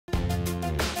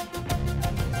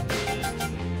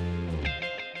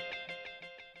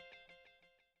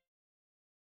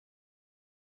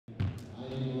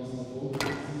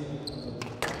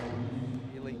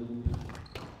Pilley.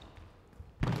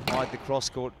 Wide the cross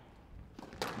court.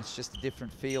 It's just a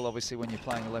different feel, obviously, when you're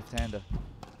playing a left-hander.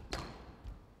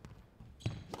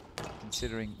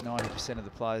 Considering 90% of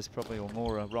the players probably or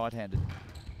more are right-handed.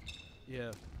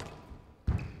 Yeah.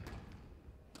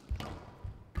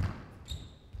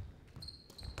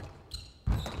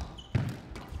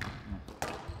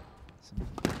 Some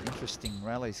interesting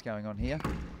rallies going on here.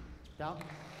 Down.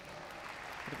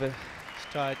 Bit of a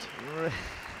Stride.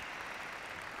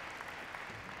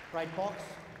 Right box.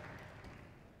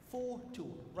 4-2.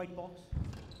 Right box.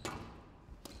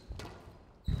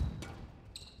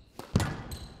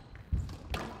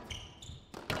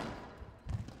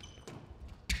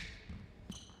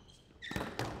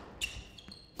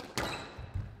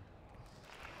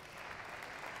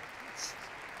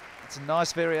 It's a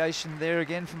nice variation there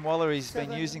again from Waller. He's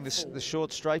been using the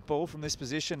short straight ball from this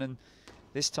position, and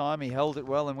this time he held it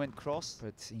well and went cross.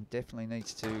 But he definitely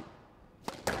needs to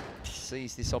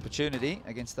seize this opportunity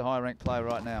against the higher ranked player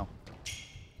right now.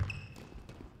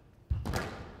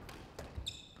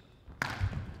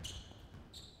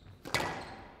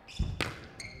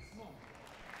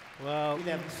 Well,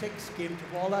 11-6, game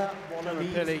to Waller. Waller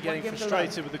leads. Pilley getting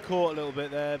frustrated with the court a little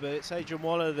bit there, but it's Adrian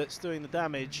Waller that's doing the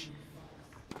damage.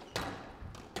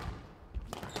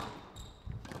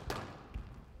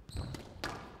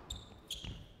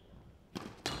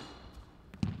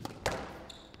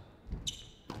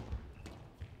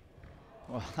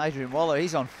 Well, Adrian Waller,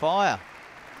 he's on fire.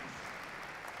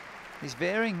 He's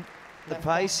varying the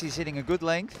pace. He's hitting a good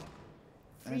length,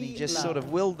 and he just sort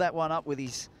of willed that one up with a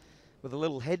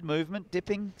little head movement,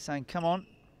 dipping, saying, "Come on."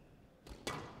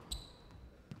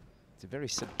 It's a very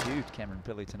subdued Cameron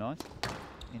Pilley tonight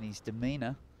in his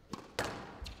demeanour.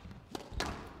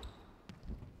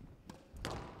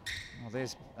 Oh,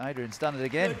 there's Adrian's done it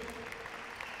again.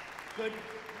 Good.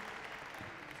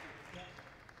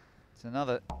 It's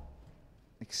another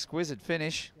exquisite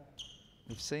finish.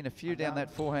 We've seen a few down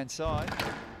that forehand side.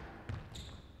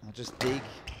 I'll just dig,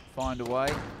 find a way.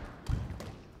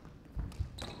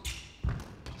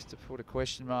 Just to put a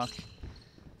question mark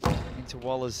into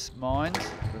Waller's mind,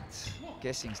 but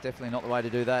guessing's definitely not the way to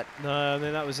do that. No, I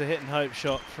mean, that was a hit and hope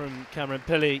shot from Cameron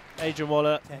Pilley. Adrian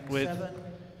Waller with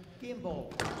game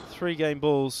ball. 3 game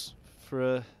balls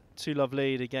for a 2-love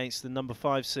lead against the number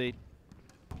 5 seed.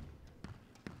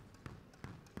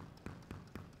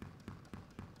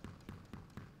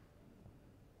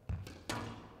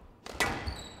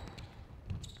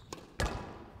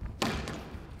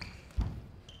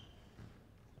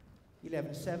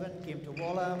 (11-7), game to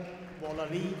Waller. Waller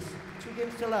leads, 2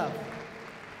 games to love.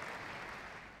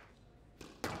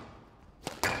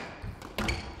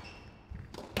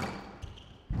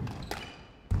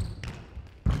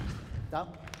 Down.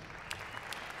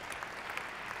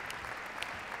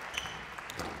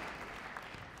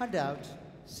 Hand out,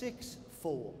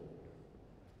 6-4.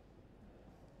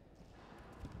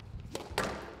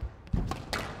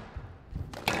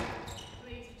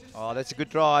 Oh, that's a good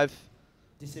drive.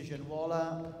 Decision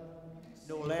Waller,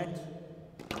 no let.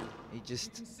 He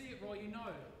just... You can see it, Roy, you know.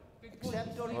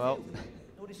 Accept or review. Well,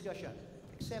 no discussion.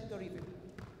 Accept or review.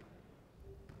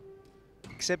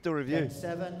 accept or review.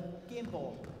 7, game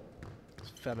ball.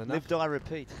 Fair enough. Live, die,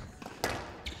 repeat.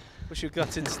 What's your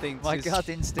gut instinct? My gut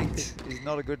instinct is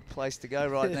not a good place to go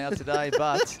right now today,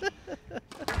 but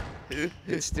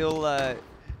it's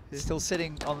still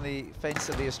sitting on the fence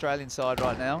of the Australian side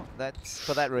right now. That's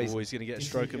for that reason. Always going to get a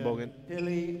stroke and boggin.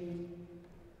 Pilley.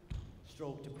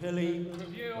 Stroke to Pilley.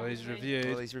 Well, he's reviewed.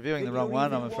 Well, he's reviewing the wrong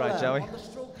one, I'm afraid, Joey. On the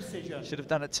stroke decision. Should have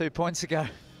done it 2 points ago.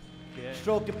 Yeah.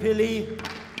 Stroke to Pilley.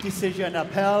 Decision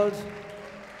upheld.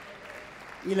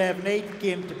 11-8,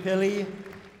 game to Pilley.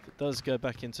 It does go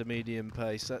back into medium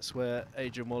pace. That's where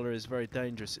Adrian Waller is very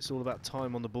dangerous. It's all about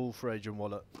time on the ball for Adrian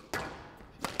Waller.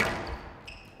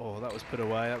 Oh, that was put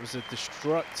away. That was a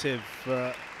destructive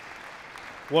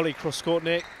Wally cross-court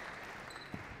nick.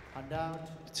 And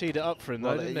out. Teed it up for him,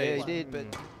 though, didn't he? Yeah, he did, but...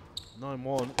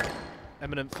 9-1.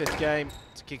 Eminent 5th game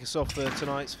to kick us off for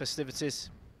tonight's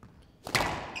festivities.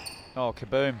 Oh,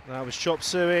 kaboom. That was Chop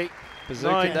Suey.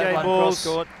 Bazooka 9 that game one balls.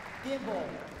 cross-court. Game ball.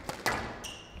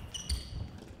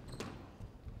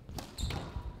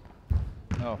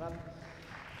 Oh.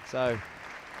 So,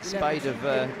 spade of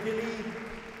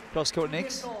cross-court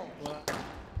nicks.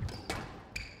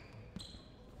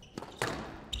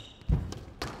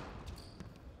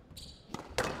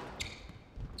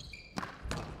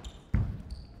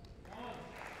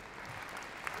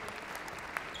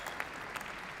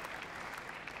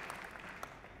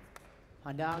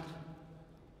 Hand out.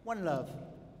 1 love.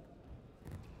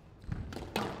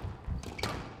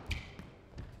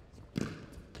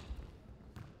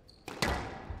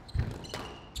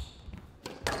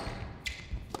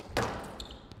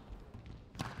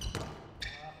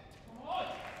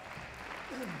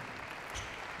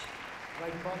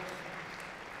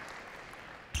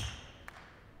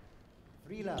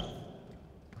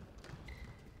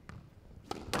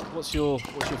 What's your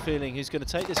feeling? Who's going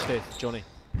to take this fifth, Johnny?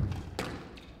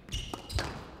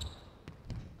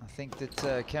 I think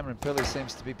that Cameron Pilley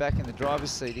seems to be back in the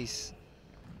driver's seat. He's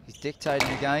dictating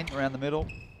again around the middle.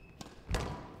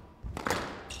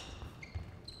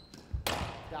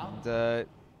 And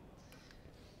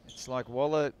it's like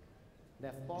Waller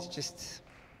is just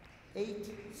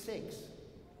 8-6.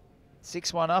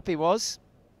 6-1 up he was.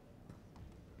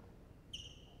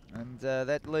 And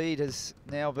that lead has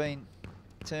now been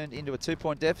turned into a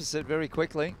 2-point deficit very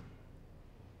quickly.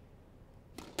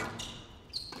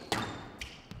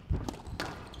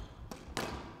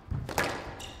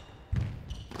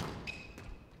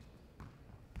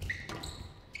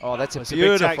 Oh, that's a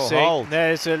beautiful hold.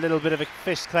 There's a little bit of a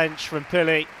fist clench from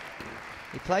Pilley.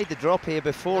 He played the drop here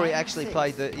before he actually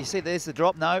played the... You see, there's the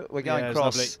drop. No, we're going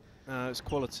cross. It's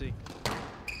quality.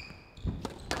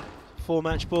 4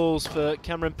 match balls for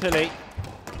Cameron Pilley.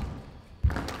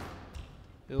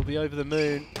 He'll be over the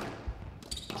moon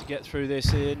to get through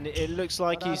this. It looks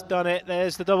like he's done it.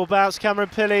 There's the double bounce. Cameron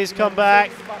Pilley's come back.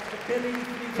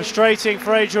 Frustrating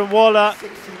for Adrian Waller.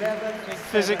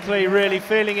 Physically really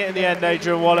feeling it in the end,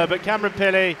 Adrian Waller, but Cameron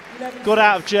Pilley got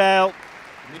out of jail.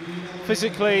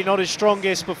 Physically not his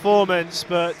strongest performance,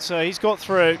 but he's got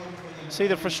through. See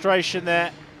the frustration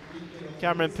there,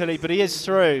 Cameron Pilley, but he is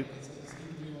through.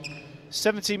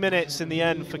 70 minutes in the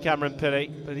end for Cameron Pilley,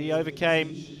 but he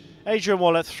overcame Adrian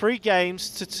Waller 3 games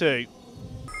to 2.